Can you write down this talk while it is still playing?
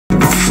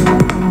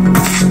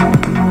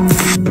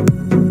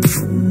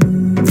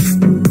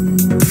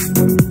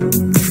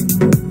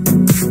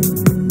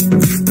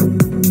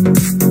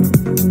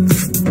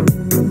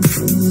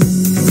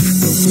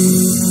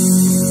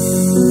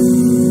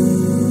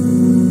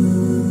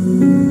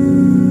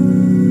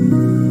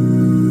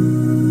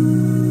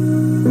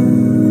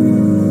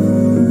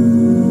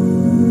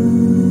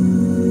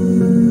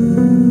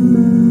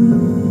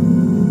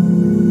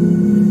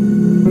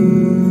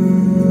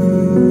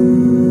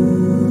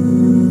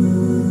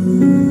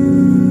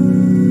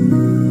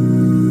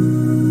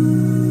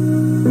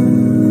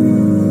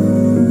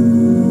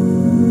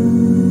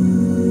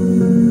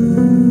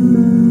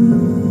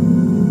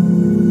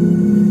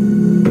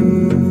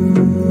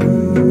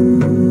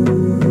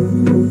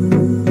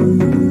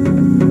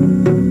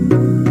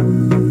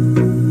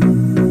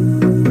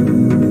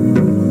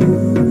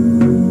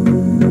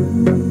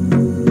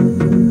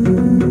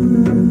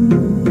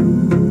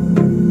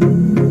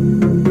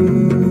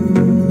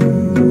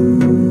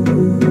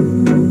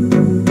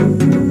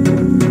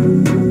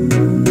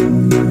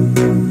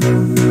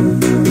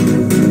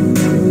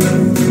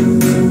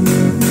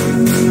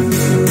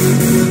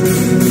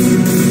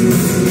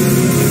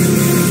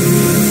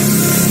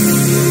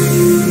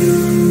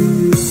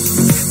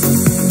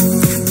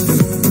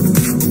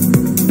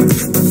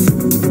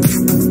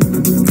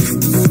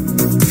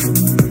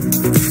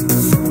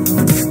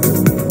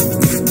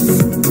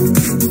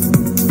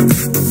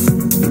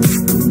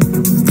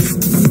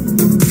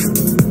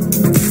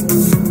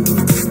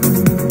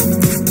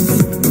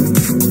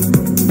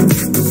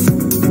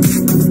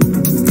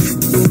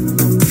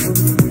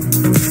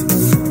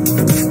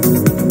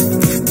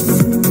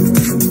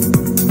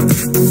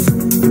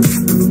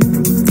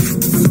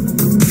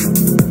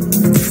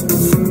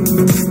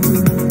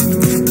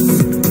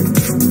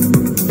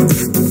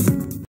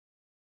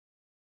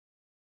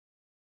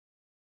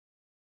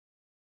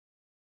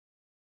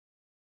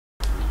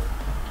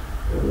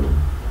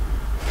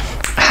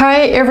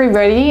Hi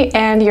everybody,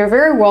 and you're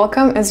very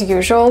welcome as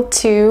usual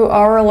to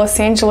our Los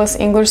Angeles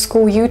English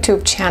School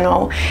YouTube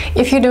channel.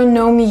 If you don't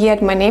know me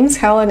yet, my name is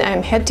Helen,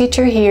 I'm head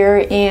teacher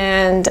here,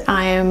 and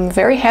I am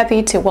very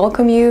happy to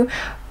welcome you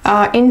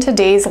in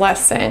today's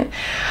lesson.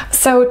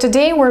 So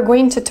today we're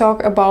going to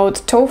talk about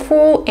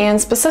TOEFL, and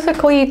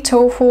specifically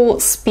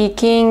TOEFL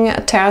speaking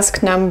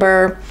task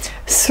number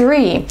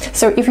 3.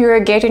 So if you're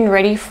getting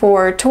ready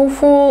for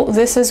TOEFL,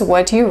 this is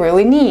what you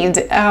really need.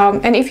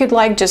 And if you'd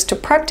like just to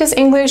practice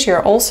English,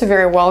 you're also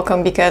very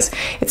welcome, because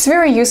it's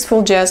very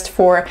useful just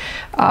for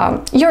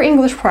your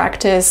English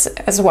practice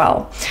as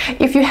well.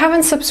 If you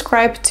haven't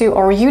subscribed to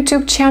our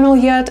YouTube channel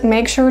yet,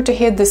 make sure to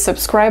hit the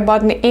subscribe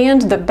button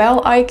and the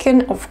bell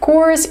icon, of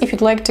course, if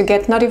you'd like to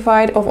get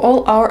notified of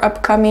all our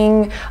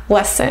upcoming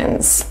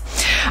lessons.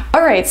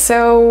 Alright,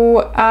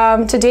 so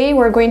today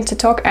we're going to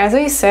talk, as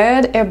I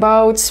said,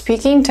 about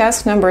speaking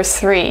task number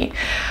 3.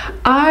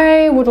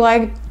 I would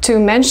like to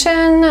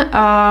mention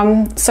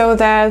so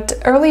that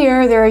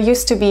earlier there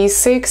used to be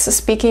 6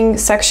 speaking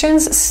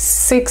sections,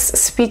 6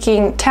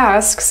 speaking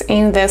tasks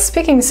in the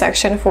speaking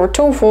section for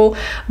TOEFL,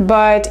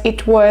 but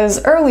it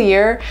was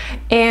earlier,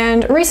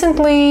 and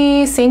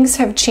recently things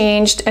have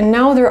changed and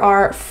now there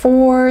are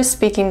 4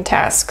 speaking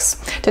tasks.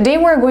 Today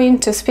we're going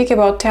to speak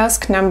about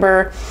task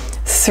number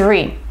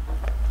 3.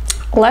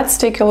 Let's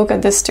take a look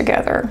at this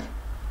together.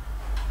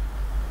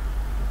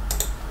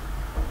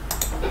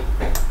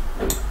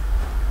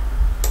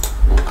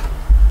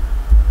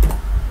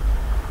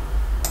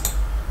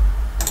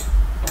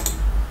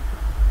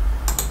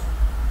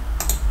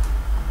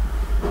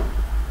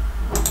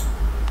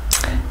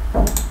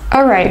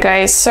 Alright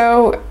guys,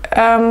 so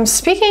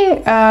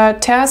speaking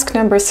task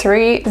number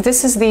 3,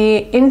 this is the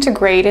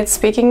integrated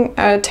speaking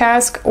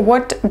task.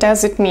 What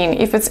does it mean?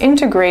 If it's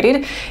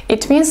integrated,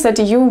 it means that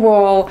you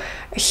will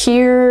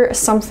hear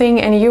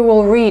something and you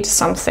will read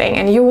something,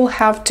 and you will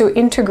have to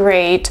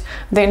integrate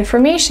the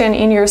information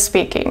in your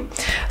speaking.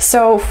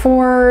 So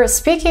for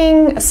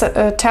speaking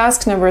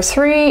task number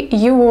 3,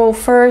 you will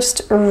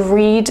first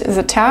read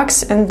the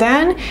text and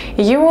then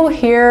you will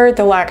hear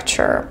the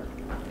lecture.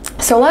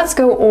 So let's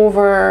go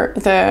over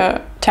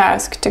the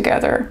task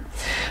together.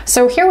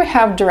 So here we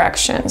have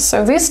directions.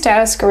 So this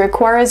task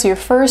requires you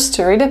first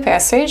to read a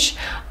passage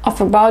of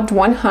about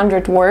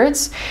 100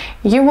 words.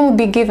 You will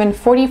be given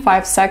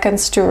 45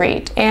 seconds to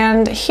read.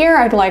 And here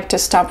I'd like to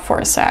stop for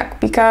a sec,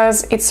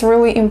 because it's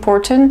really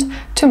important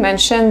to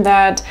mention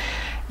that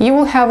you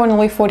will have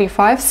only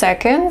 45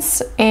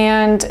 seconds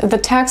and the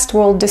text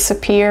will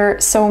disappear,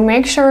 so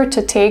make sure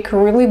to take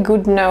really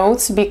good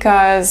notes,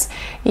 because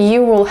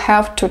you will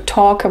have to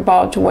talk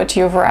about what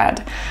you've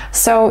read.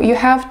 So you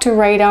have to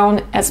write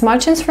down as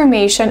much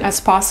information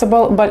as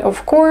possible, but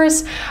of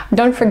course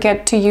don't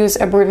forget to use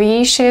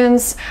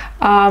abbreviations.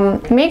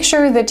 Make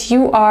sure that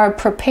you are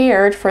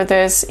prepared for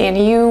this and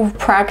you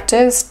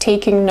practice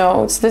taking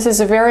notes. This is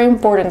a very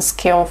important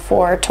skill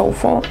for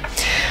TOEFL.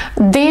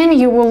 Then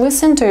you will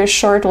listen to a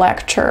short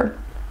lecture.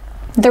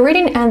 The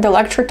reading and the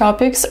lecture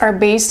topics are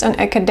based on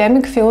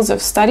academic fields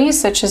of study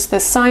such as the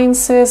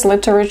sciences,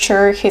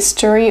 literature,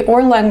 history,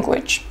 or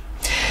language.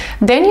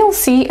 Then you'll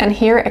see and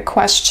hear a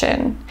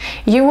question.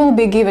 You will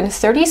be given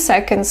 30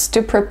 seconds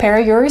to prepare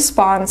your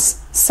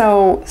response.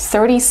 So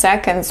 30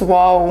 seconds,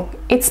 whoa,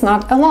 it's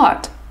not a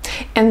lot.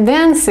 And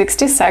then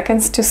 60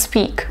 seconds to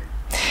speak.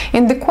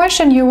 In the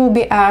question, you will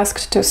be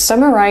asked to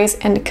summarize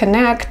and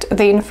connect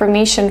the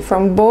information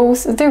from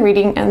both the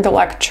reading and the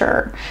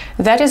lecture.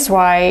 That is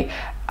why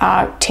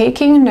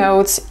taking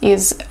notes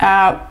is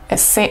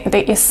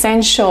the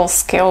essential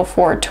skill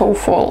for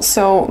TOEFL.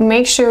 So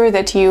make sure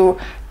that you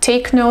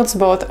take notes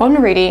both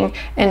on reading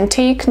and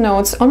take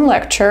notes on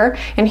lecture.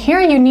 And here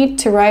you need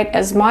to write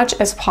as much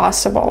as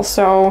possible.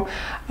 So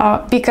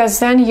because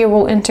then you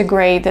will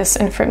integrate this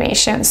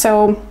information.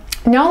 So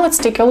now let's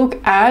take a look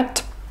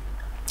at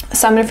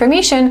some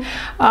information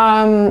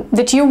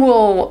that you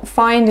will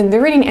find in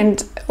the reading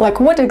and like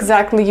what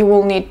exactly you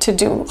will need to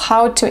do,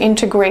 how to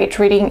integrate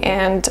reading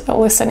and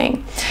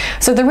listening.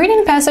 So the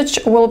reading passage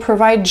will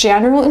provide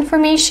general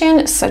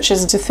information such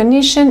as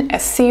definition, a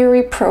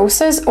theory,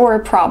 process, or a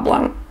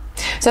problem.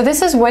 So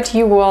this is what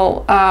you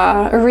will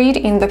read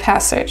in the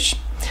passage.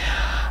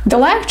 The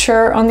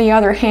lecture, on the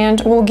other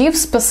hand, will give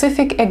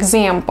specific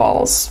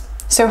examples.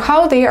 So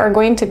how they are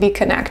going to be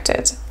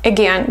connected.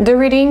 Again, in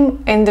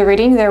the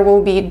reading there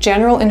will be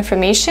general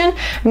information,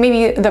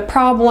 maybe the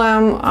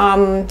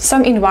problem,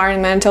 some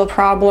environmental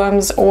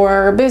problems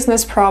or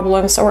business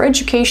problems or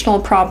educational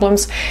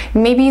problems.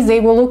 Maybe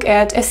they will look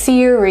at a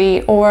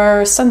theory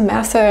or some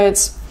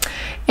methods.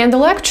 And the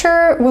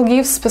lecture will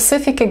give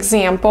specific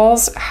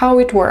examples how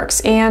it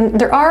works. And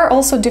there are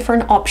also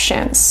different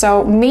options.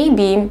 So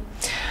maybe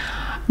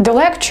the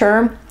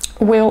lecture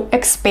will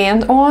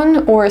expand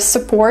on or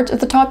support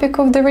the topic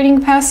of the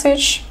reading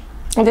passage.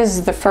 This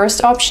is the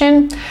first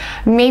option.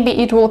 Maybe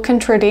it will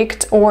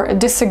contradict or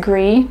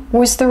disagree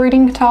with the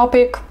reading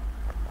topic,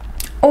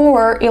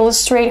 or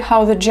illustrate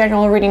how the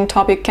general reading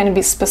topic can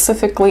be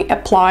specifically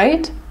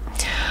applied,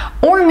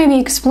 or maybe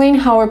explain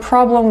how a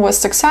problem was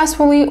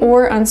successfully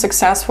or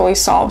unsuccessfully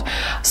solved.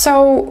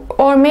 So,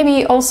 or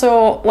maybe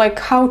also like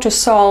how to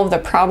solve the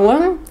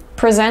problem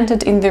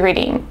presented in the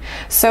reading.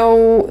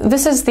 So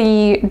this is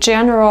the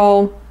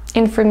general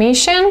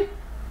information.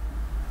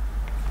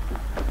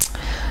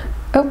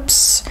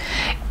 Oops.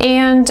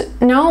 And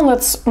now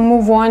let's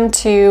move on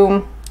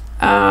to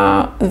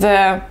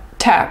the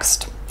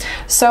text.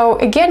 So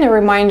again, a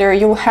reminder,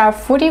 you'll have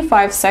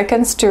 45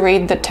 seconds to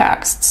read the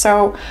text.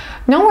 So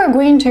now we're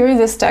going to read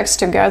this text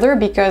together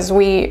because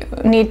we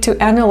need to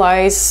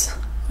analyze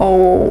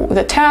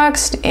the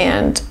text,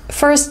 and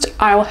first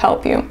I'll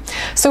help you.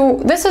 So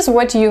this is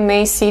what you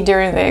may see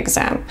during the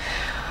exam.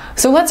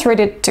 So let's read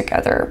it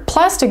together.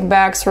 Plastic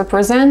bags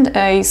represent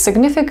a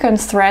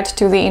significant threat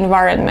to the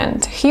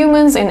environment,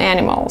 humans and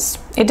animals.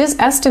 It is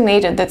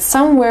estimated that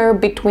somewhere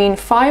between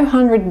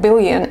 500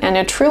 billion and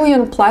a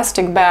trillion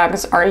plastic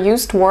bags are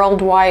used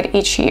worldwide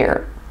each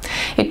year.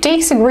 It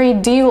takes a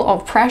great deal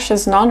of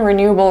precious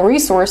non-renewable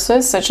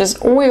resources such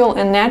as oil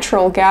and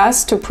natural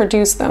gas to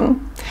produce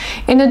them.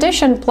 In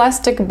addition,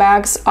 plastic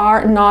bags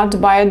are not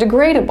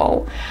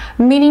biodegradable,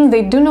 meaning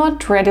they do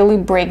not readily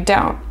break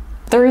down.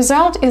 The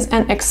result is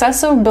an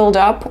excessive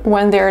buildup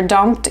when they are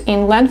dumped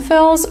in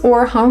landfills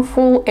or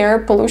harmful air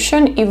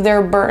pollution if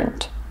they're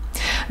burned.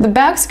 The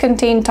bags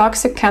contain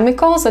toxic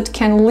chemicals that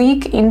can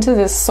leak into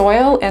the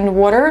soil and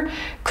water,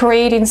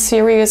 creating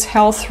serious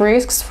health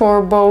risks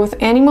for both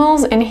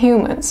animals and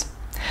humans.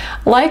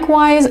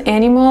 Likewise,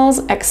 animals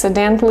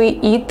accidentally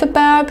eat the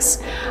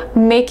bags,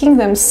 making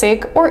them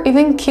sick or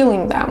even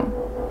killing them.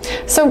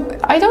 So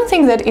I don't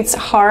think that it's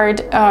hard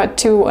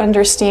to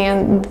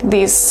understand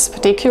this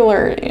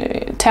particular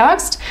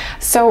text.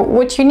 So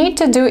what you need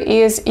to do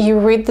is you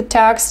read the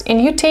text and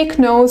you take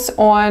notes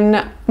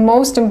on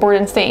most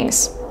important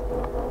things.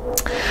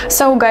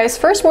 So guys,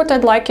 first what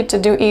I'd like you to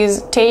do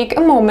is take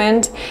a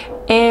moment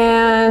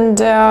and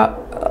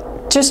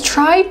just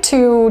try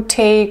to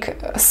take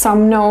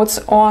some notes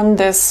on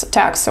this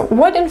text. So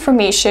what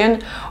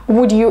information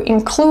would you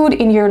include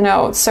in your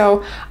notes?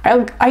 So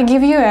I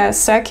give you a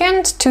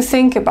second to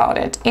think about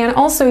it. And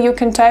also you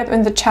can type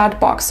in the chat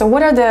box. So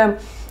what are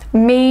the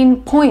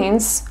main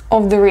points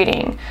of the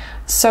reading?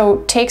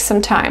 So take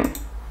some time.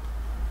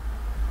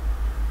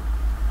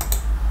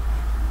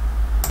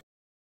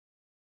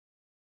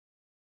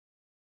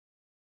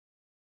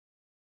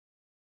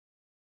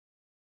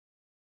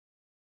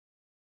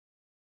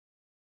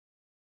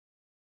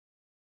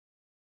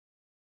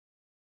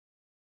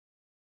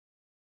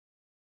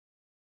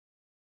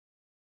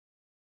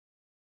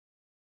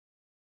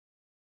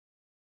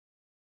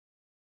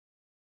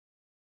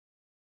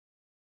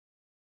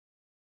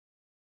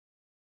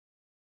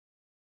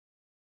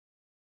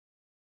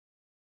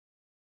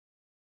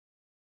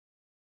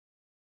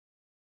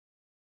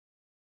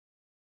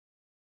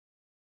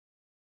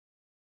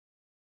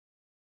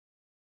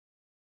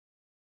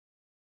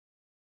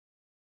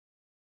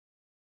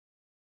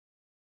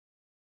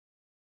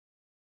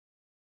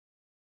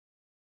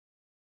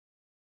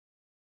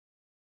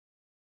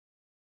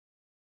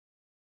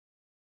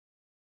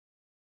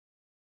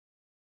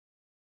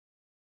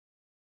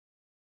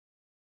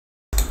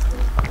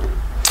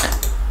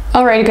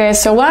 Alright guys,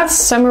 so let's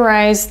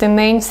summarize the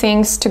main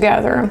things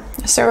together.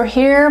 So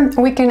here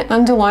we can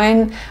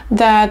underline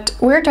that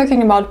we're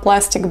talking about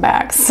plastic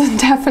bags.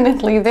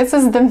 Definitely, this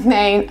is the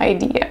main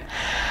idea.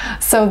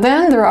 So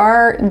then there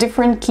are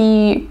different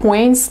key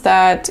points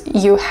that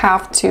you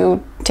have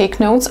to take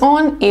notes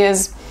on.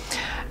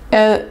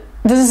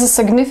 This is a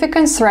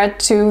significant threat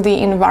to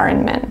the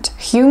environment,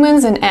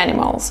 humans and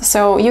animals.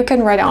 So you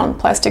can write down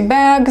plastic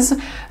bags,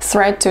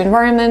 threat to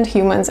environment,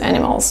 humans,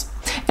 animals.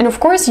 And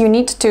of course you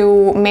need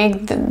to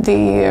make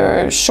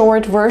the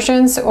short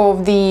versions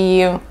of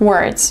the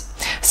words.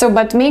 So,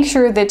 but make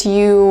sure that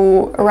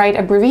you write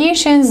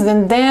abbreviations,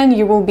 then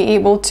you will be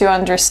able to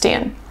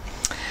understand.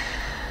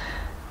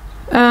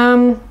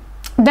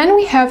 Then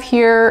we have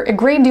here a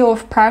great deal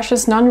of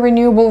precious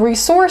non-renewable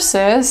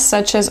resources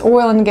such as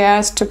oil and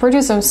gas to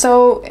produce them.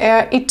 So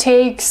it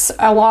takes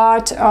a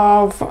lot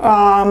of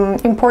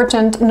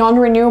important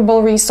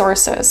non-renewable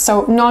resources.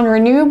 So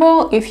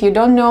non-renewable, if you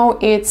don't know,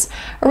 it's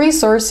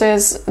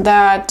resources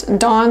that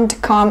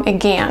don't come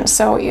again.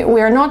 So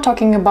we are not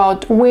talking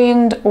about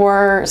wind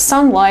or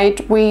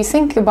sunlight, we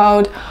think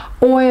about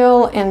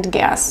oil and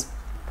gas.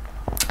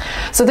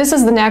 So this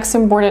is the next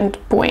important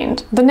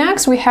point. The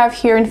next we have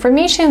here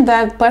information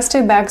that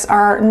plastic bags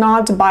are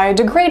not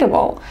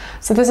biodegradable.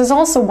 So this is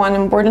also one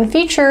important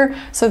feature,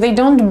 so they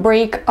don't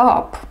break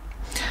up.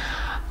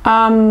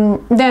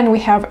 Then we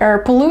have air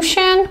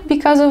pollution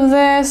because of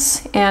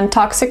this and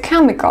toxic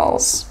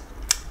chemicals.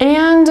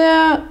 And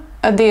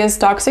these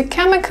toxic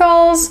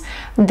chemicals,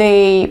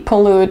 they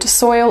pollute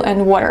soil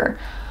and water.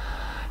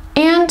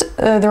 And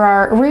there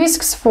are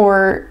risks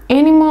for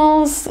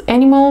animals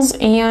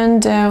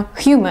and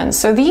humans.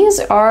 So these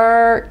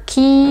are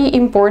key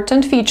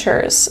important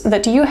features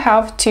that you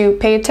have to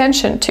pay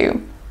attention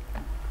to.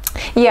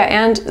 Yeah,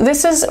 and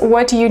this is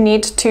what you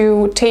need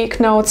to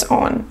take notes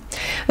on.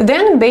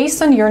 Then,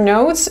 based on your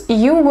notes,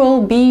 you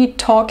will be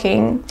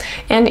talking.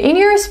 And in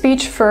your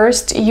speech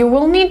first, you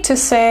will need to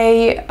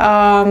say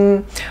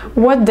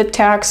what the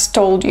text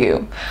told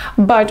you.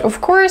 But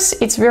of course,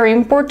 it's very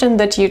important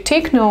that you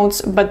take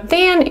notes, but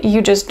then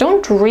you just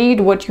don't read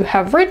what you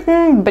have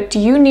written, but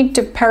you need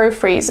to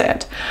paraphrase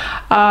it.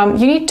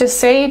 You need to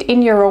say it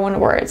in your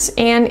own words.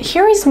 And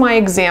here is my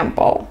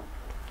example.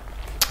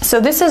 So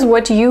this is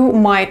what you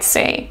might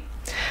say.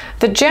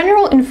 The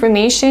general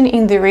information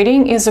in the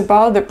reading is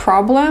about the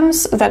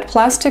problems that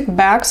plastic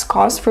bags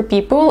cause for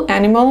people,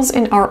 animals,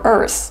 and our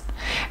Earth.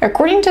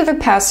 According to the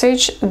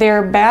passage,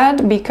 they're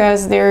bad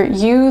because they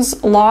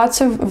use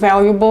lots of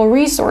valuable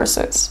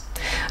resources.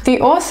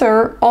 The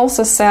author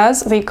also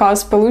says they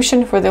cause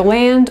pollution for the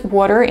land,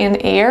 water,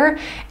 and air,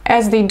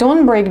 as they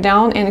don't break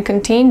down and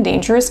contain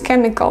dangerous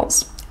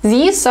chemicals.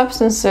 These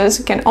substances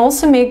can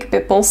also make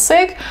people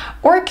sick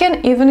or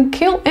can even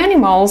kill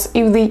animals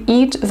if they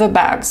eat the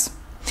bags.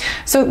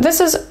 So this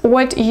is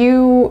what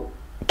you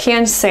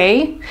can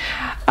say.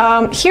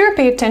 Here,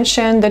 pay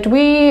attention that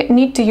we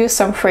need to use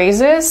some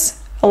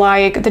phrases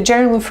like the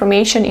general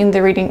information in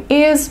the reading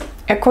is,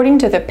 according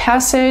to the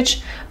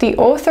passage, the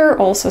author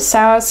also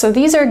says. So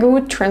these are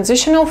good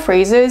transitional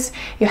phrases.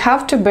 You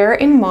have to bear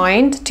in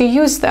mind to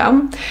use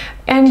them.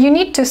 And you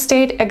need to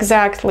state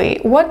exactly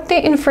what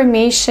the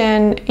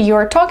information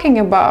you're talking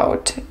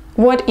about.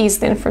 What is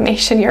the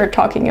information you're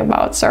talking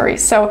about? Sorry.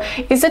 So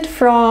is it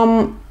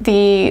from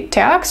the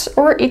text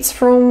or it's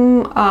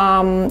from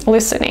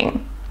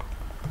listening?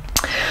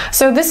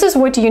 So this is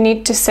what you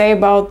need to say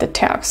about the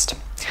text.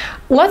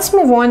 Let's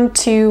move on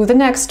to the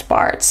next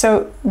part.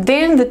 So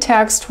then the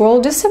text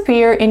will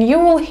disappear and you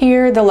will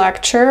hear the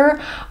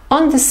lecture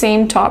on the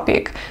same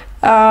topic.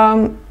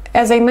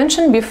 As I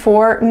mentioned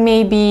before,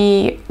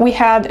 maybe we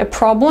had a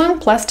problem,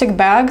 plastic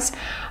bags.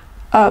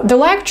 The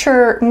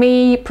lecturer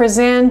may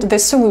present the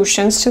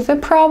solutions to the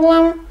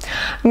problem.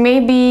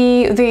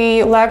 Maybe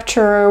the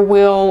lecturer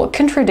will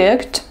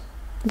contradict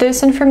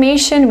this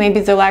information. Maybe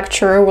the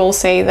lecturer will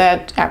say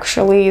that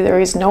actually there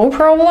is no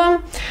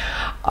problem.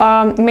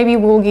 Maybe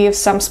we'll give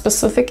some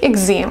specific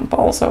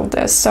examples of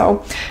this.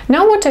 So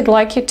now what I'd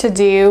like you to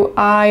do,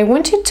 I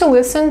want you to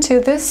listen to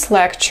this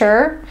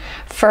lecture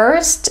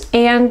first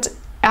and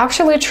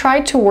actually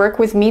try to work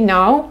with me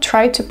now.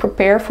 Try to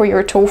prepare for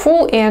your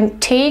TOEFL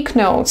and take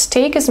notes.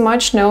 Take as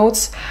much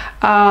notes,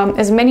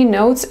 as many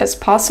notes as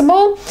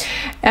possible.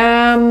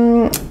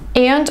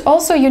 And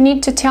also you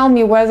need to tell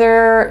me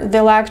whether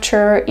the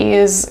lecturer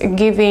is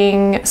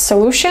giving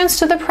solutions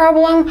to the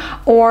problem,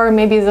 or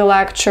maybe the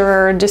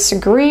lecturer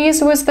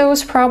disagrees with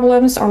those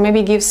problems, or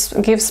maybe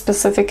gives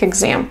specific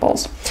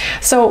examples.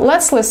 So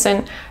let's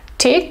listen,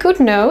 take good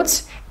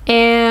notes,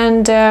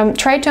 and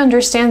try to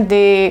understand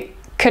the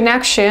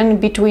connection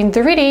between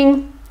the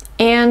reading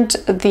and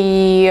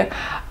the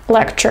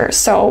lecture.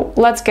 So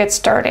let's get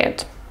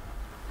started.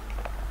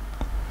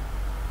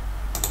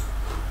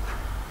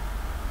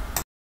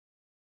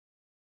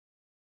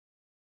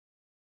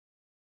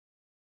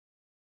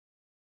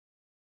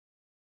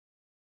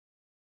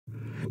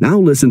 Now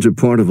listen to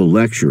part of a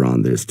lecture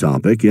on this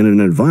topic in an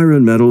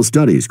environmental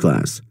studies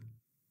class.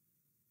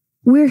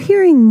 We're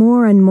hearing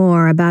more and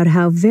more about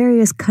how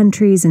various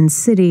countries and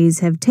cities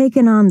have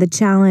taken on the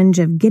challenge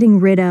of getting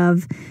rid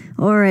of,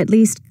 or at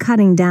least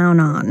cutting down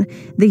on,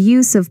 the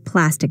use of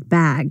plastic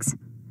bags.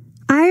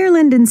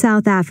 Ireland and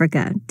South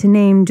Africa, to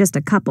name just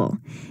a couple,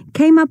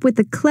 came up with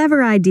the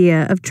clever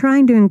idea of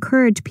trying to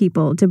encourage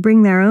people to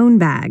bring their own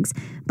bags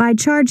by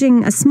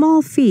charging a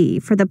small fee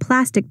for the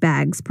plastic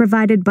bags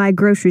provided by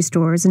grocery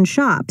stores and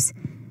shops.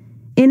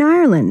 In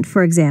Ireland,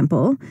 for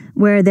example,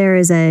 where there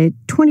is a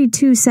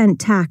 22-cent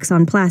tax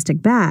on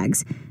plastic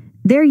bags,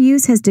 their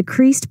use has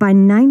decreased by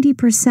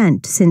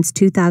 90% since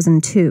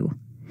 2002.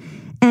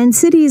 And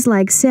cities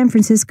like San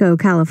Francisco,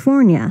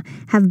 California,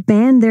 have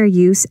banned their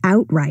use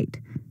outright.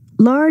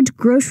 Large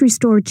grocery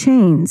store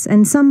chains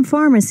and some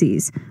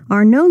pharmacies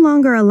are no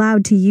longer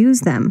allowed to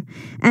use them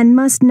and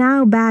must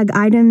now bag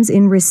items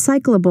in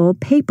recyclable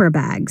paper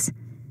bags.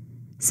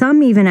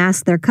 Some even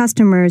ask their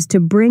customers to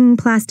bring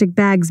plastic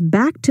bags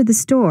back to the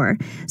store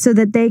so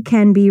that they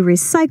can be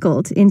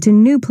recycled into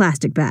new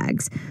plastic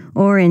bags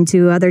or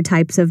into other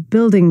types of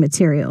building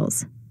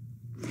materials.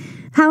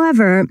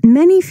 However,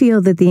 many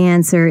feel that the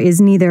answer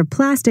is neither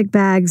plastic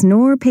bags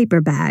nor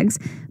paper bags,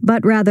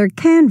 but rather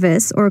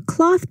canvas or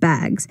cloth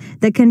bags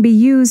that can be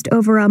used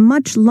over a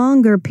much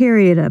longer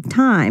period of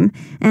time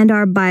and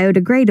are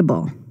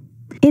biodegradable.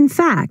 In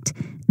fact,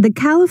 the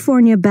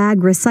California bag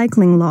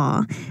recycling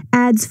law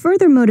adds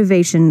further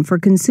motivation for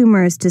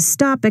consumers to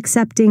stop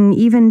accepting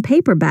even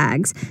paper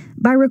bags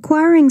by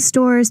requiring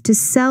stores to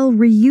sell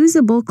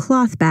reusable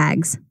cloth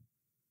bags.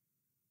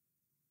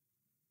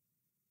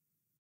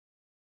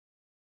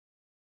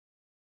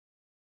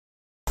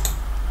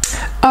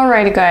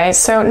 Alright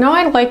guys, so now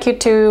I'd like you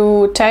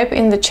to type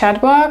in the chat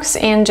box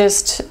and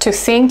just to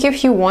think,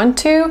 if you want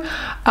to,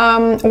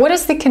 what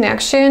is the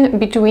connection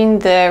between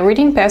the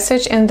reading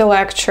passage and the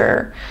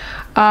lecture?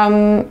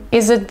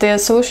 Is it the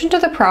solution to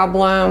the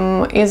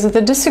problem? Is it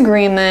the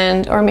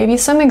disagreement? Or maybe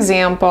some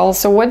examples?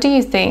 So what do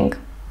you think?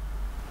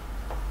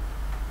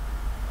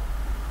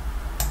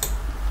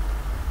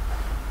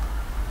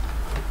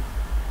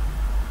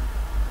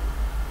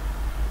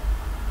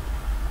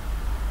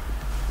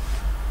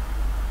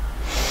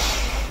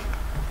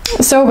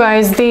 So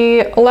guys,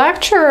 the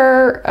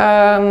lecturer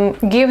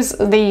gives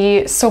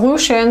the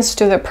solutions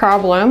to the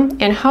problem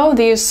and how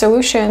these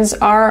solutions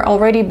are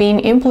already being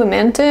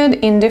implemented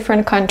in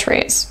different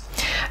countries.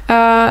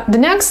 The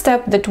next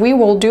step that we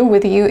will do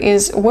with you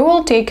is we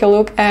will take a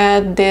look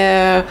at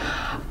the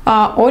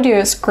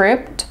audio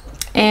script,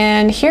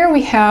 and here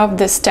we have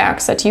this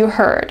text that you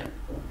heard.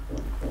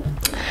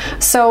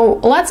 So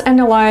let's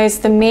analyze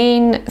the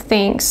main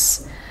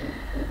things.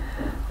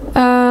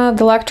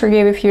 The lecturer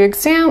gave a few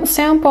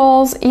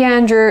samples. Yeah,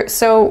 Andrew,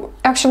 so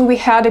actually we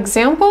had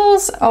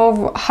examples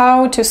of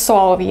how to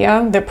solve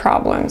the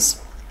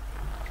problems.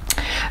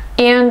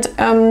 And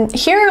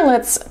here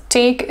let's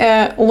take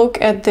a look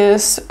at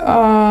this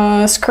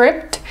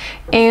script,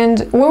 and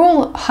we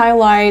will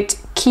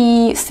highlight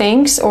key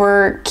things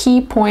or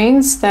key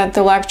points that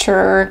the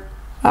lecturer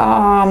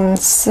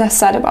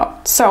said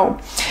about. So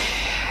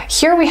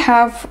here we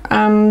have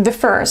the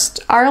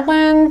first,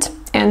 Ireland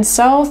and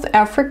South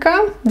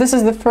Africa. This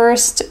is the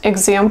first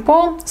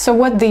example. So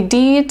what they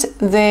did,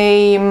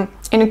 they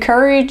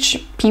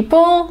encourage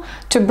people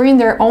to bring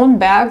their own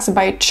bags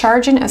by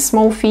charging a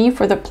small fee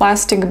for the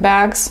plastic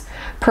bags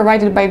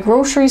provided by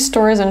grocery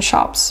stores and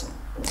shops.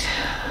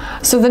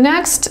 So the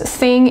next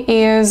thing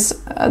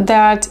is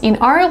that in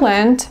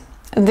Ireland,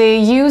 the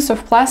use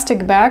of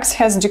plastic bags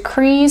has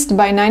decreased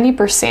by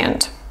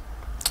 90%.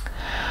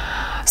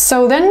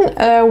 So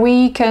then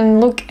we can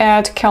look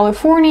at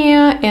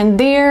California, and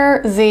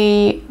there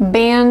they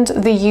banned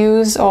the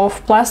use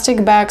of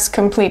plastic bags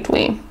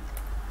completely.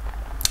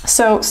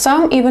 So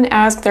some even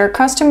ask their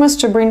customers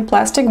to bring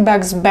plastic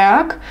bags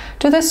back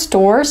to the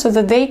store so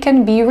that they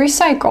can be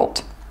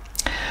recycled.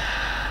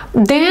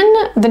 Then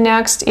the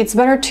next, it's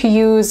better to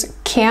use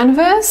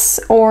canvas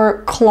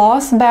or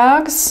cloth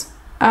bags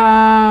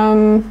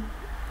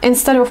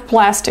instead of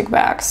plastic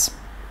bags.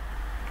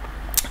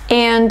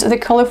 And the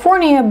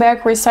California bag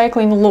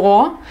recycling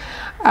law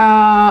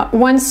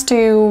wants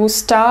to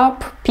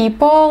stop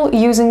people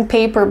using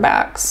paper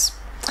bags.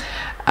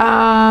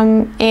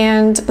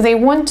 And they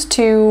want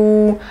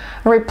to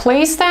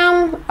replace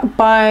them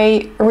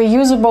by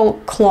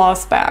reusable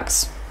cloth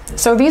bags.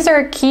 So these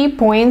are key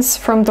points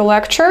from the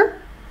lecture,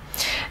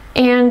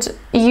 and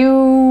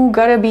you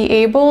gotta be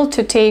able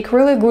to take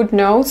really good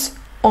notes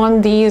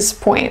on these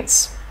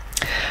points.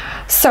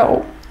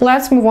 So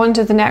let's move on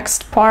to the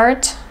next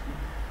part.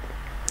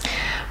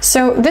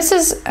 So this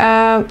is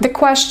the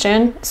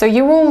question. So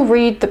you will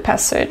read the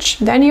passage,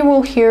 then you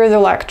will hear the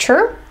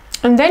lecture,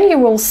 and then you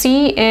will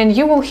see and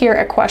you will hear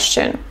a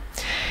question.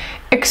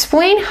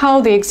 Explain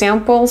how the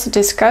examples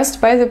discussed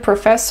by the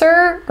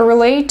professor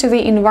relate to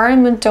the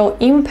environmental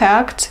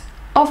impact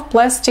of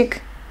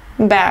plastic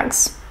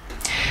bags.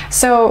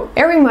 So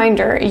a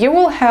reminder, you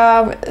will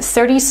have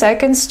 30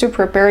 seconds to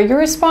prepare your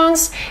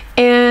response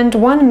and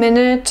 1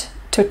 minute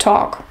to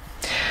talk.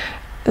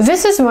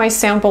 this is my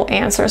sample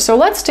answer. So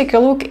let's take a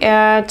look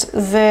at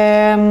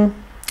the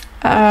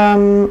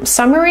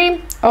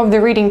summary of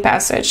the reading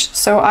passage.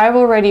 So I've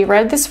already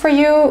read this for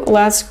you.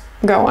 Let's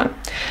go on.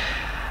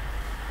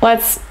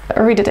 Let's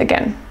read it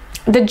again.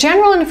 The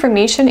general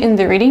information in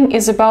the reading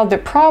is about the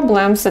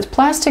problems that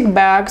plastic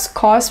bags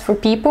cause for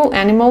people,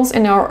 animals,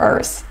 and our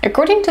Earth.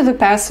 According to the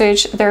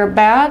passage, they're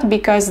bad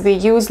because they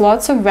use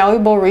lots of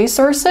valuable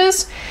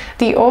resources.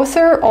 The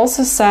author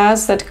also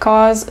says that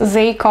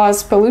they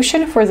cause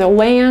pollution for the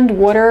land,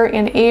 water,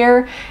 and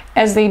air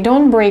as they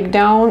don't break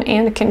down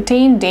and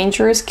contain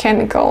dangerous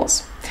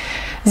chemicals.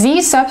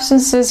 These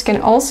substances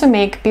can also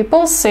make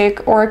people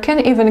sick or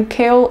can even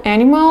kill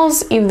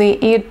animals if they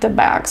eat the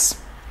bags.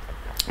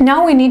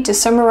 Now we need to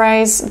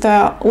summarize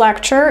the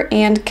lecture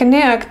and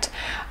connect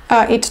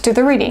it to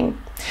the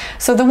reading.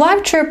 So the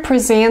lecture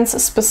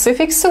presents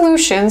specific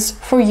solutions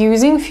for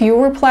using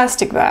fewer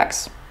plastic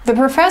bags. The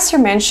professor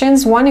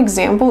mentions one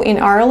example in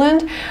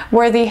Ireland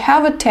where they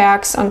have a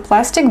tax on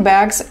plastic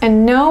bags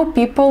and now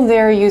people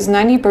there use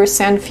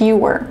 90%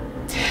 fewer.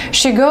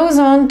 She goes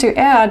on to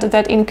add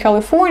that in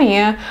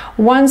California,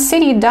 one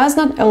city does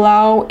not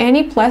allow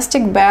any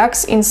plastic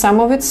bags in some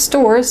of its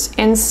stores,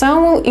 and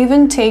some will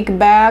even take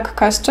back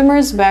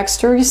customers' bags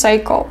to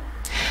recycle.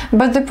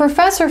 But the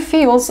professor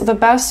feels the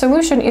best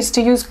solution is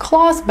to use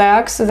cloth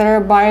bags that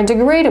are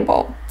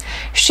biodegradable.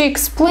 She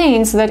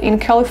explains that in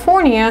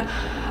California,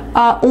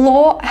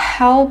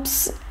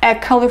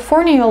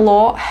 California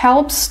law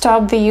helps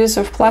stop the use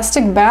of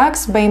plastic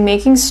bags by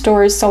making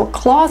stores sell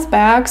cloth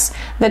bags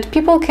that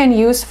people can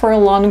use for a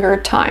longer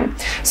time.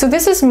 So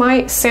this is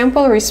my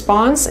sample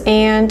response,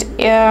 and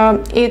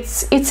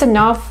it's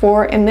enough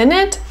for a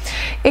minute.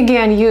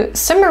 Again, you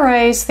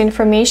summarize the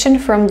information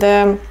from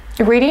the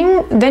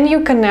reading, then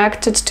you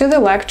connect it to the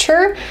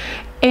lecture.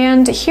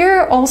 And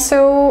here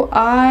also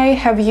I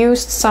have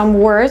used some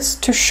words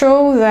to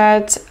show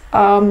that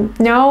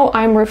now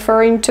I'm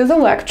referring to the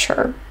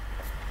lecture.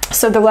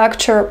 So the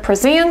lecture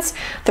presents,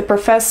 the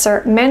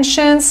professor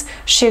mentions,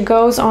 she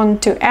goes on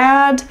to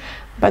add,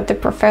 but the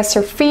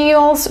professor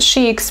feels,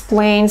 she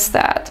explains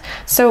that.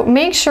 So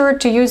make sure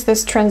to use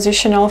these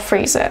transitional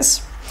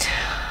phrases.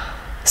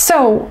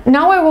 So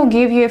now I will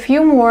give you a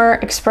few more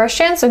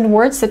expressions and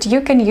words that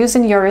you can use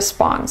in your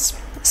response.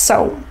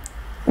 So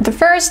the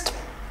first,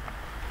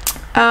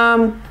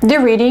 the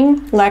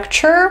reading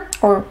lecture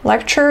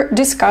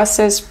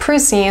discusses,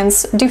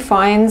 presents,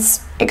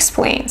 defines,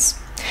 explains.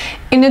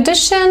 In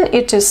addition,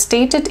 it is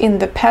stated in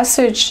the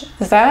passage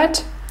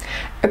that,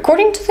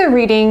 according to the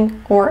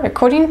reading or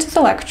according to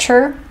the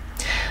lecture,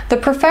 the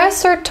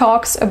professor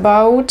talks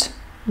about,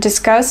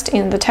 discussed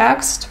in the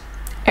text.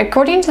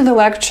 According to the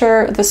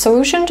lecture, the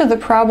solution to the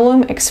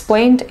problem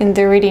explained in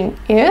the reading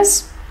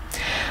is.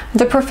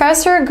 The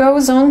professor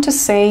goes on to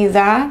say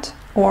that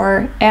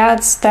or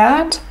adds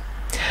that.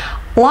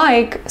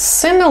 Like,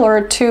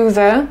 similar to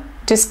the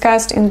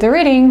discussed in the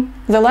reading,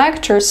 the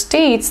lecture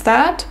states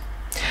that.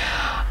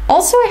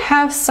 Also, I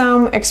have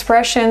some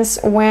expressions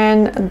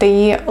when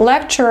the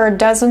lecturer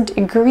doesn't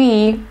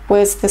agree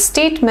with the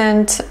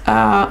statement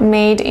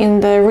made in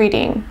the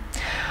reading.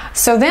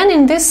 So then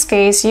in this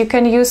case, you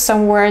can use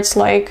some words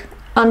like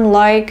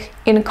unlike,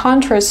 in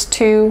contrast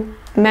to,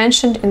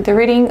 mentioned in the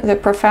reading, the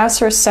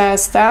professor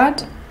says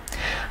that.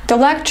 The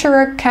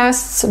lecturer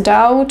casts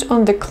doubt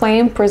on the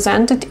claim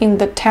presented in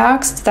the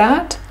text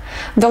that.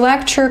 The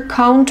lecturer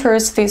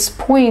counters this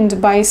point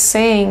by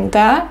saying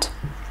that.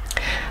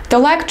 The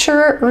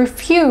lecturer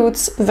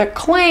refutes the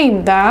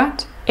claim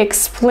that,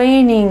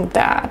 explaining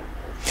that.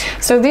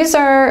 So these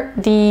are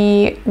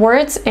the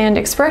words and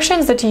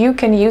expressions that you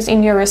can use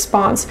in your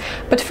response.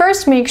 But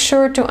first, make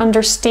sure to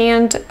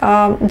understand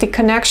the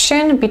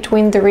connection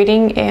between the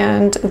reading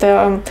and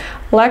the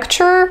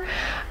lecture.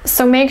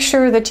 So make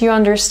sure that you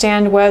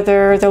understand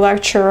whether the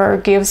lecturer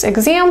gives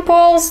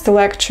examples, the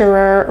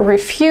lecturer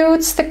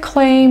refutes the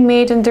claim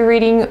made in the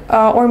reading,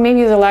 or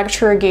maybe the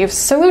lecturer gives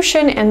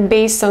solution, and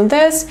based on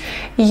this,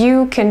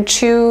 you can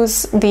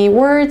choose the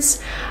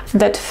words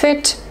that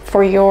fit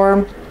for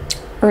your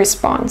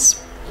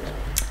response.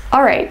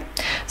 All right,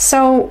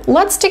 so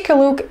let's take a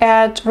look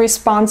at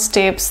response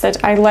tips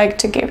that I like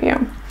to give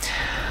you.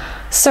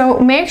 So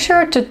make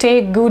sure to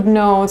take good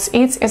notes.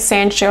 It's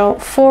essential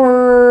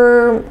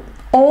for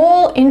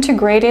all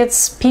integrated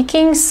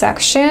speaking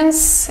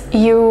sections.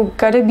 You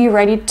gotta be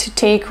ready to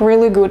take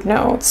really good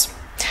notes.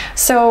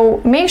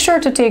 So make sure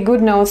to take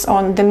good notes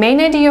on the main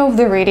idea of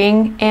the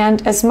reading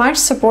and as much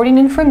supporting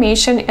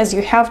information as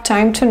you have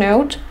time to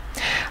note.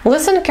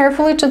 Listen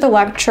carefully to the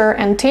lecture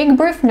and take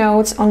brief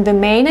notes on the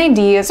main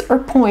ideas or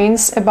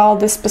points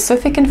about the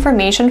specific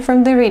information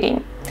from the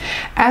reading.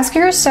 Ask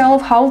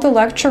yourself how the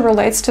lecture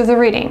relates to the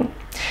reading.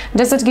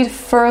 Does it give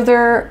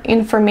further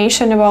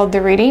information about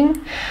the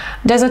reading?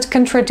 Does it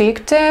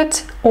contradict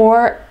it,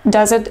 or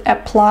does it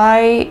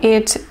apply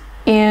it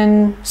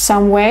in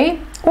some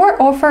way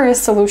or offer a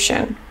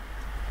solution?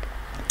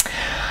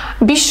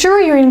 Be sure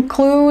you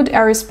include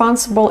a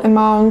reasonable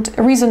amount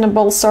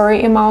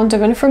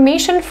of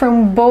information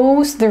from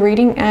both the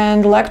reading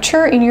and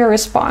lecture in your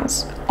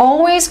response.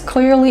 Always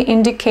clearly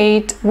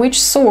indicate which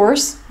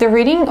source, the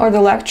reading or the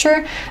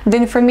lecture, the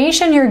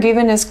information you're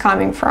given is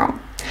coming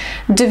from.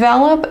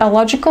 Develop a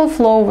logical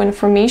flow of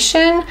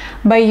information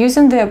by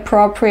using the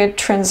appropriate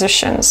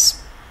transitions.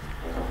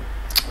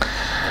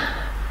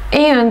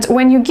 And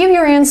when you give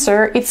your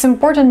answer, it's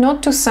important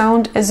not to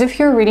sound as if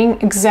you're reading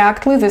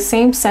exactly the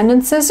same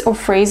sentences or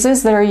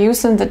phrases that are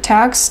used in the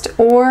text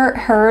or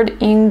heard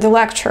in the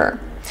lecture.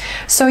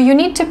 So you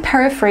need to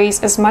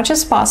paraphrase as much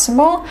as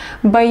possible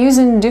by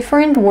using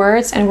different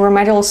words and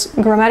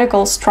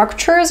grammatical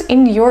structures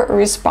in your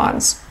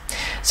response.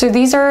 So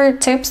these are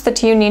tips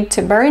that you need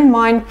to bear in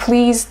mind.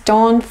 Please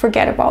don't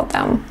forget about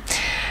them.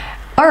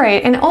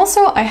 Alright, and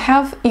also I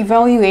have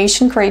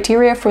evaluation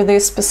criteria for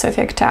this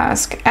specific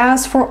task.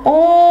 As for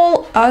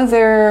all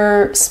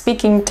other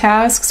speaking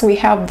tasks, we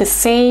have the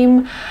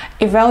same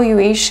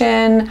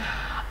evaluation,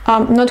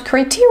 not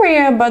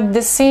criteria, but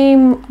the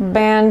same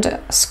band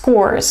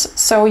scores.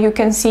 So you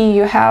can see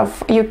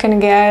you can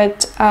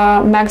get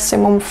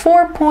maximum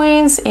 4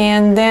 points,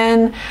 and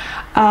then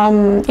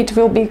it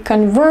will be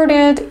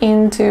converted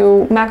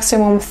into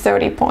maximum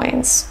 30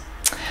 points.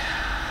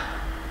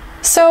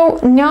 So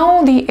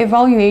now the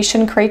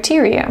evaluation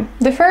criteria.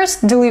 The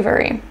first,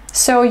 delivery.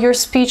 So your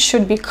speech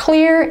should be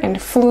clear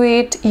and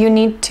fluid. You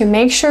need to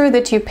make sure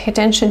that you pay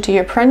attention to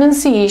your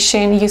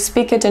pronunciation, you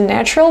speak at a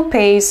natural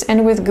pace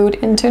and with good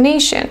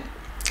intonation.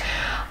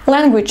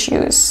 Language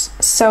use.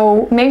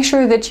 So make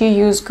sure that you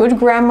use good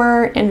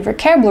grammar and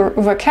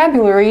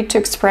vocabulary to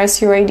express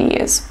your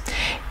ideas.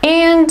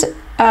 And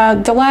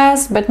the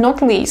last but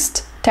not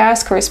least,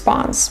 task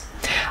response.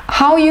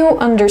 How you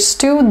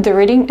understood the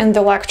reading and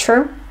the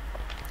lecture,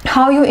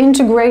 how you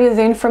integrated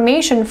the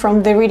information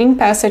from the reading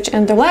passage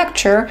and the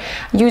lecture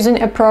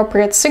using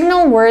appropriate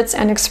signal words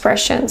and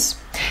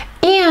expressions.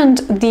 And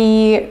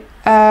the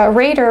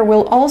rater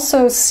will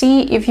also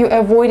see if you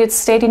avoided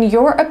stating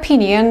your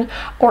opinion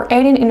or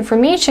adding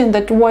information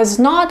that was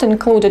not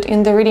included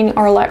in the reading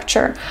or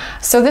lecture.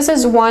 So this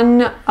is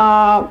one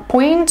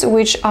point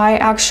which I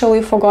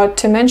actually forgot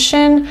to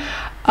mention.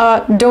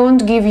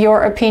 Don't give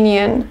your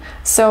opinion.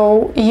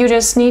 So you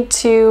just need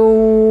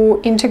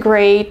to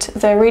integrate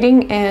the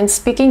reading and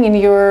speaking in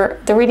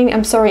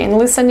and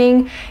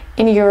listening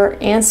in your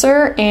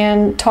answer,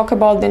 and talk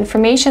about the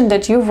information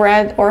that you've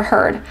read or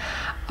heard.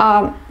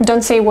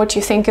 Don't say what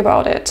you think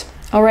about it.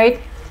 All right.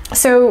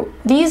 So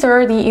these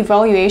are the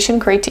evaluation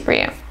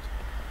criteria.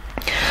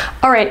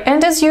 Alright,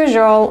 and as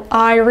usual,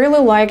 I really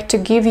like to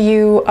give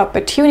you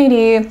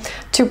opportunity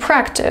to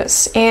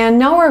practice. And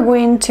now we're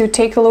going to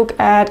take a look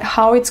at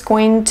how it's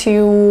going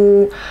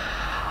to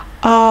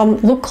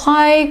look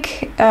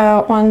like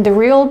on the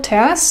real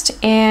test.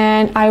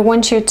 And I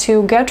want you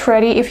to get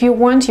ready. If you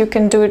want, you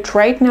can do it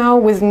right now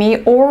with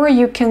me, or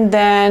you can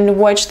then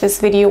watch this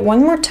video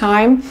one more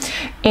time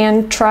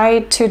and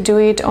try to do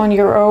it on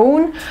your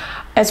own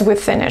as we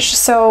finish.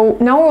 So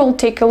now we'll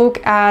take a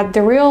look at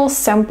the real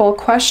sample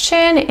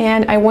question,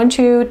 and I want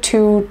you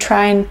to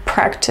try and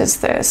practice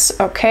this,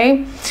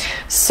 okay?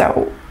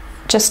 So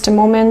just a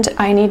moment,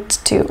 I need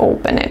to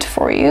open it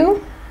for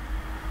you.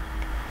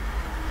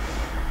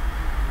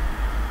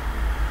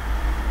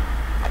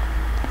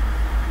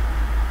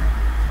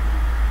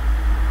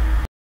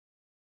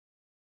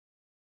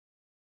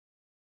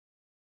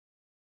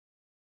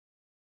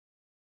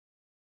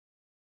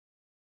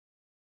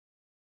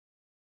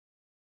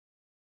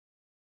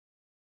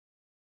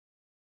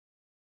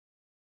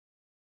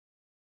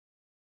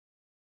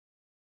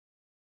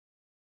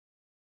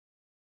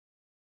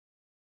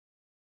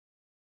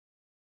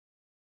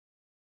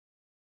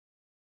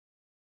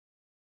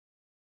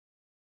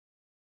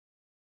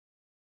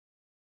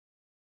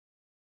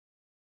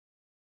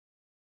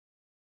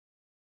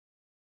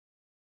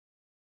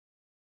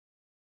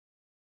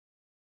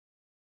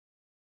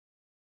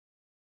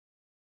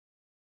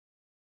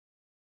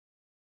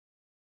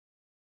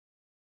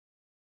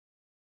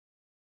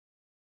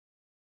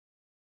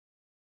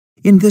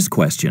 In this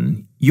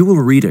question, you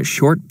will read a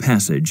short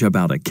passage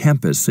about a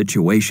campus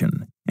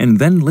situation and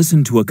then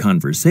listen to a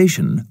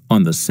conversation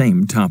on the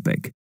same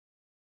topic.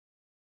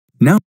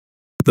 Now,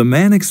 the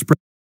man expressed.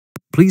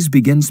 Please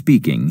begin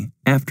speaking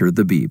after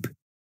the beep.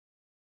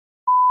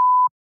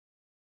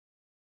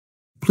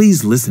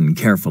 Please listen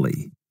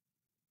carefully.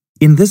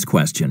 In this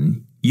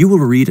question, you will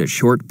read a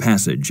short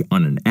passage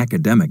on an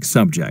academic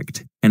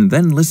subject and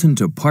then listen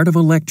to part of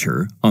a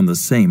lecture on the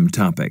same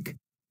topic.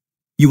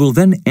 You will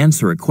then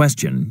answer a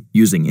question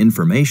using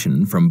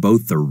information from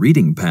both the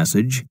reading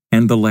passage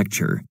and the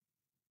lecture.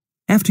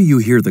 After you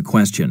hear the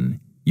question,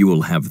 you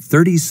will have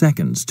 30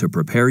 seconds to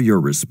prepare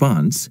your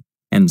response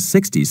and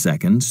 60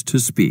 seconds to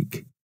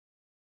speak.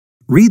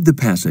 Read the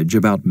passage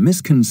about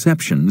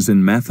misconceptions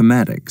in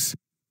mathematics.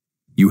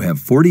 You have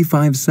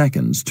 45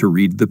 seconds to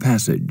read the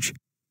passage.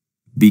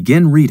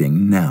 Begin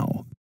reading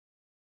now.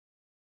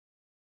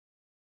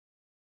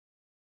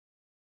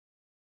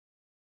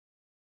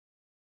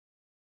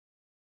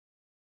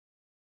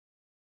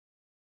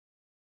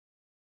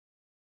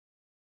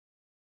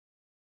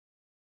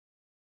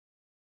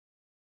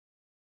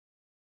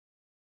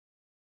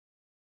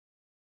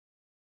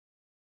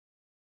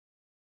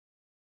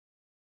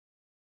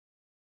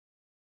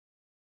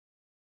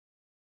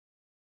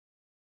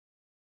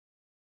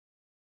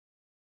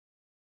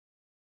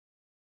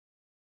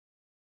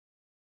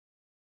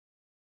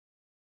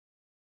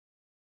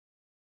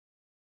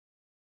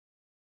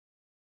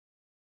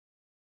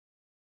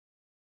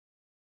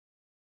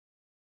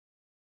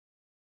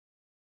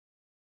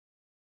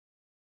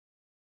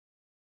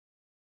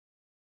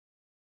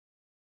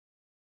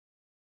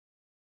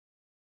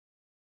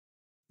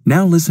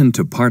 Now listen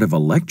to part of a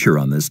lecture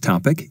on this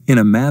topic in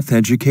a math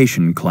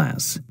education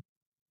class.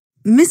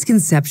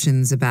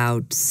 Misconceptions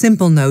about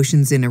simple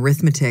notions in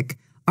arithmetic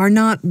are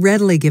not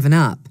readily given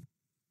up.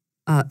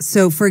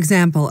 So, for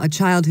example, a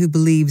child who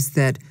believes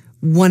that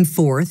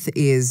 1/4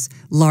 is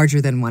larger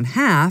than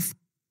 1/2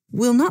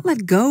 will not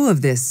let go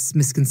of this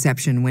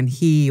misconception when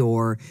he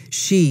or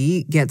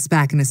she gets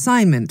back an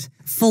assignment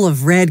full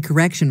of red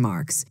correction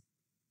marks.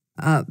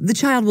 The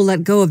child will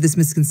let go of this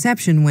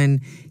misconception when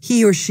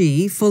he or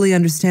she fully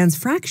understands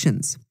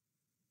fractions.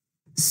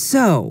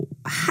 So,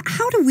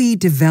 how do we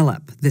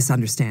develop this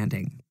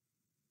understanding?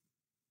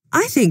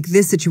 I think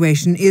this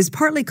situation is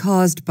partly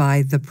caused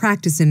by the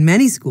practice in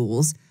many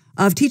schools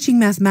of teaching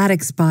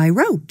mathematics by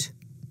rote.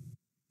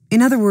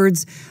 In other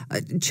words,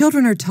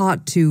 children are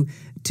taught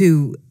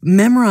to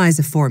memorize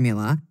a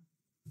formula,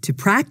 to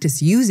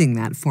practice using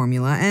that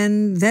formula,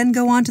 and then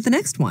go on to the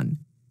next one.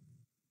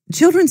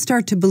 Children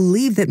start to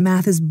believe that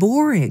math is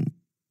boring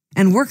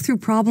and work through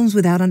problems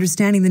without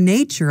understanding the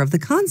nature of the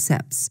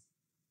concepts.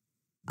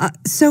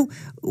 So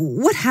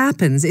what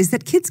happens is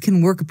that kids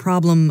can work a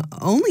problem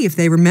only if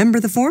they remember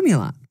the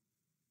formula.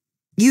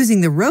 Using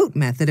the rote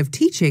method of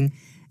teaching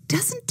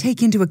doesn't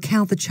take into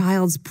account the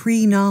child's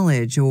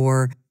pre-knowledge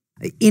or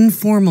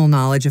informal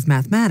knowledge of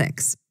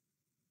mathematics.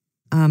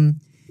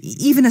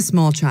 Even a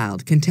small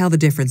child can tell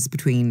the difference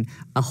between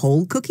a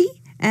whole cookie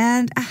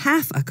and a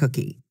half a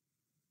cookie.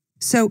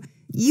 So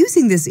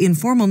using this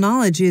informal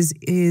knowledge is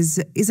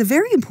a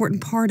very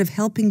important part of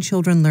helping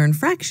children learn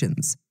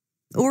fractions,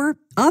 or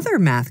other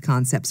math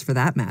concepts for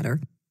that matter.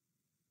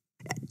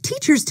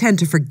 Teachers tend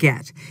to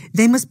forget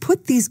they must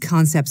put these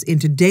concepts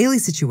into daily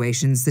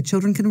situations that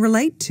children can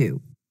relate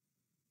to.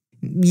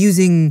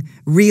 Using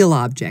real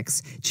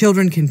objects,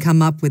 children can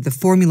come up with the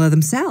formula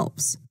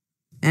themselves.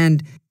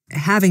 And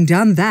having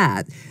done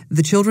that,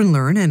 the children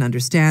learn and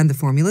understand the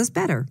formulas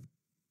better.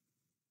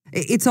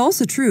 It's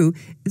also true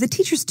that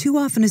teachers too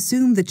often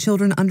assume that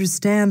children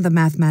understand the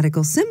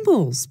mathematical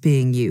symbols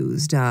being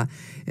used.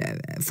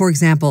 For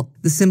example,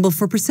 the symbol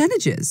for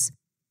percentages.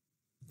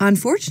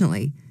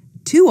 Unfortunately,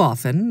 too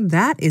often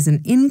that is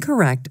an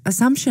incorrect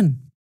assumption.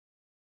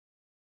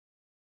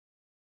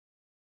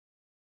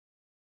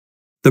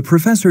 The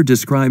professor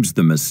describes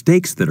the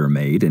mistakes that are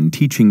made in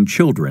teaching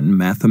children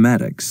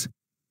mathematics.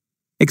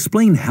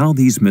 Explain how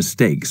these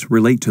mistakes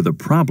relate to the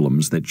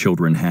problems that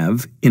children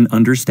have in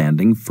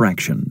understanding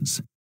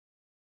fractions.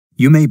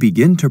 You may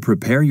begin to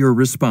prepare your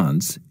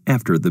response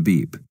after the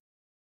beep.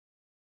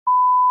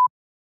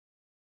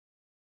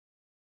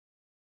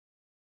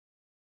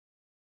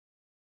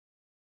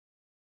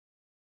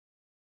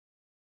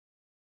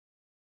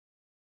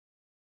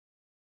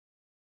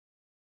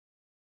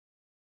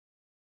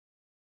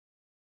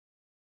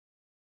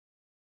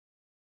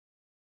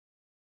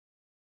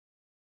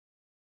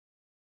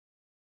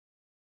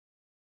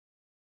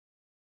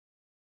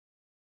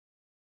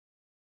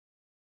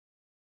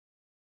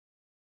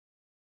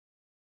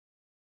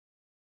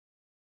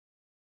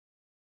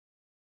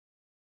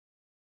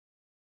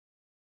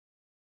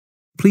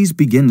 Please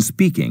begin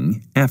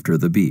speaking after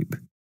the beep.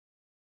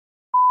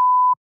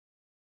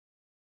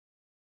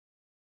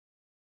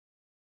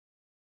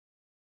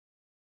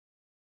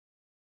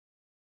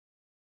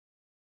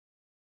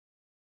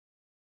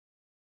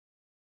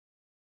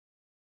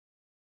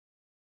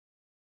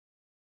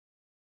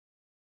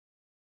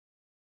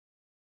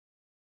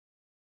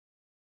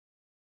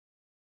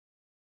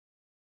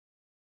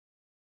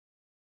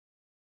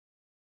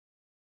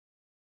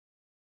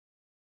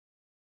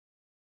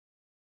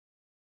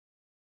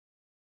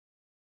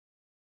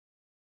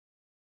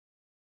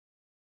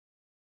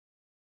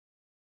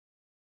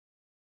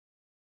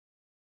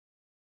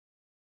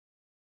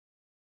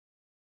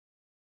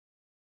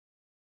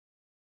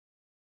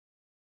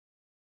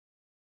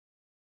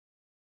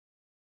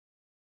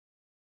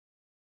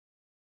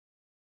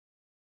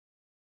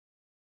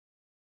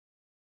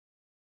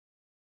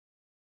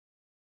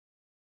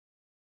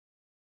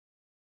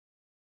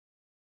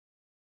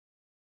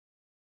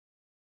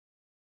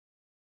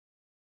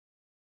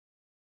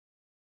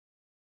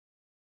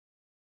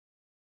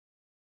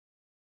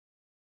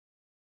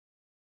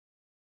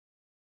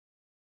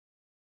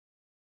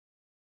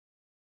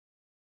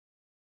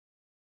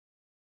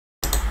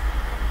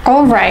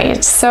 All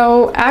right,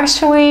 so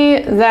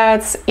actually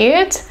that's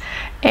it,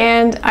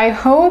 and I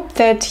hope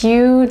that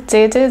you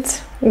did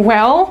it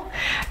well.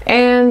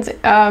 And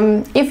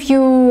if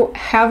you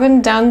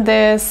haven't done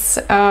this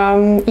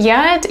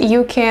yet,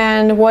 you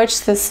can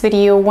watch this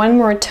video one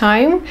more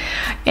time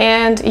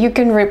and you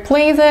can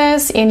replay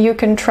this and you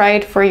can try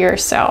it for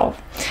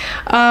yourself.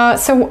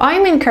 So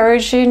I'm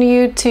encouraging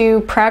you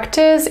to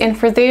practice, and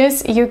for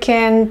this you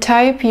can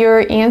type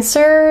your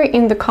answer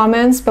in the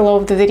comments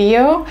below the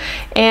video.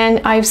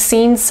 And I've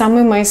seen some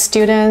of my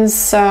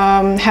students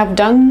have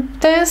done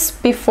this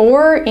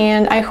before,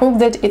 and I hope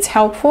that it's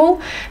helpful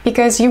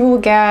because you will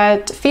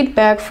get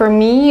feedback from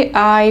me.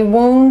 I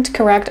won't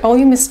correct all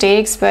your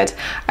mistakes, but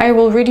I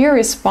will read your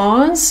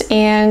response,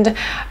 and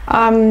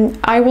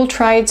I will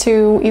try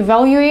to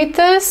evaluate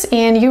this,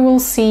 and you will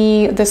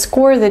see the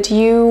score that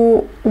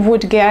you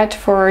would get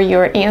for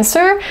your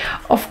answer.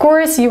 Of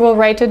course, you will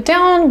write it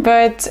down,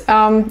 but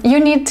you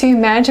need to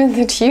imagine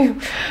that you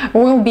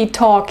will be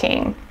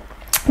talking.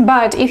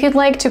 But if you'd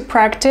like to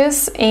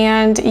practice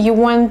and you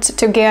want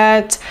to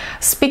get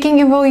speaking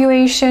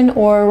evaluation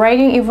or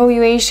writing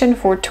evaluation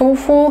for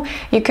TOEFL,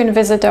 you can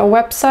visit our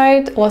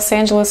website,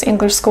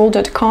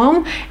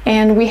 losangeles.englishschool.com,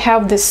 and we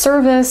have this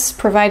service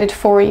provided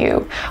for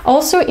you.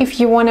 Also, if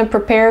you want to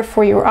prepare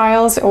for your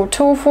IELTS or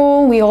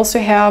TOEFL, we also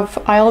have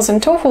IELTS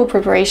and TOEFL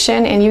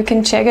preparation, and you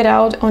can check it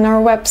out on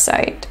our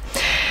website.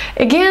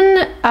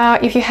 Again,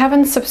 if you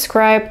haven't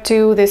subscribed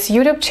to this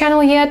YouTube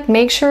channel yet,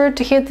 make sure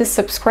to hit the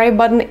subscribe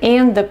button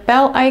and the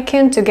bell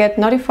icon to get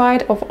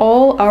notified of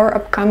all our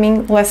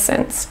upcoming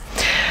lessons.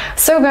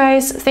 So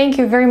guys, thank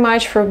you very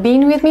much for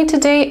being with me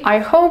today. I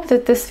hope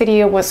that this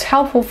video was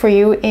helpful for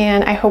you,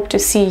 and I hope to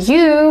see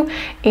you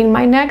in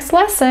my next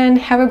lesson.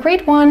 Have a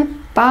great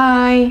one.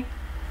 Bye!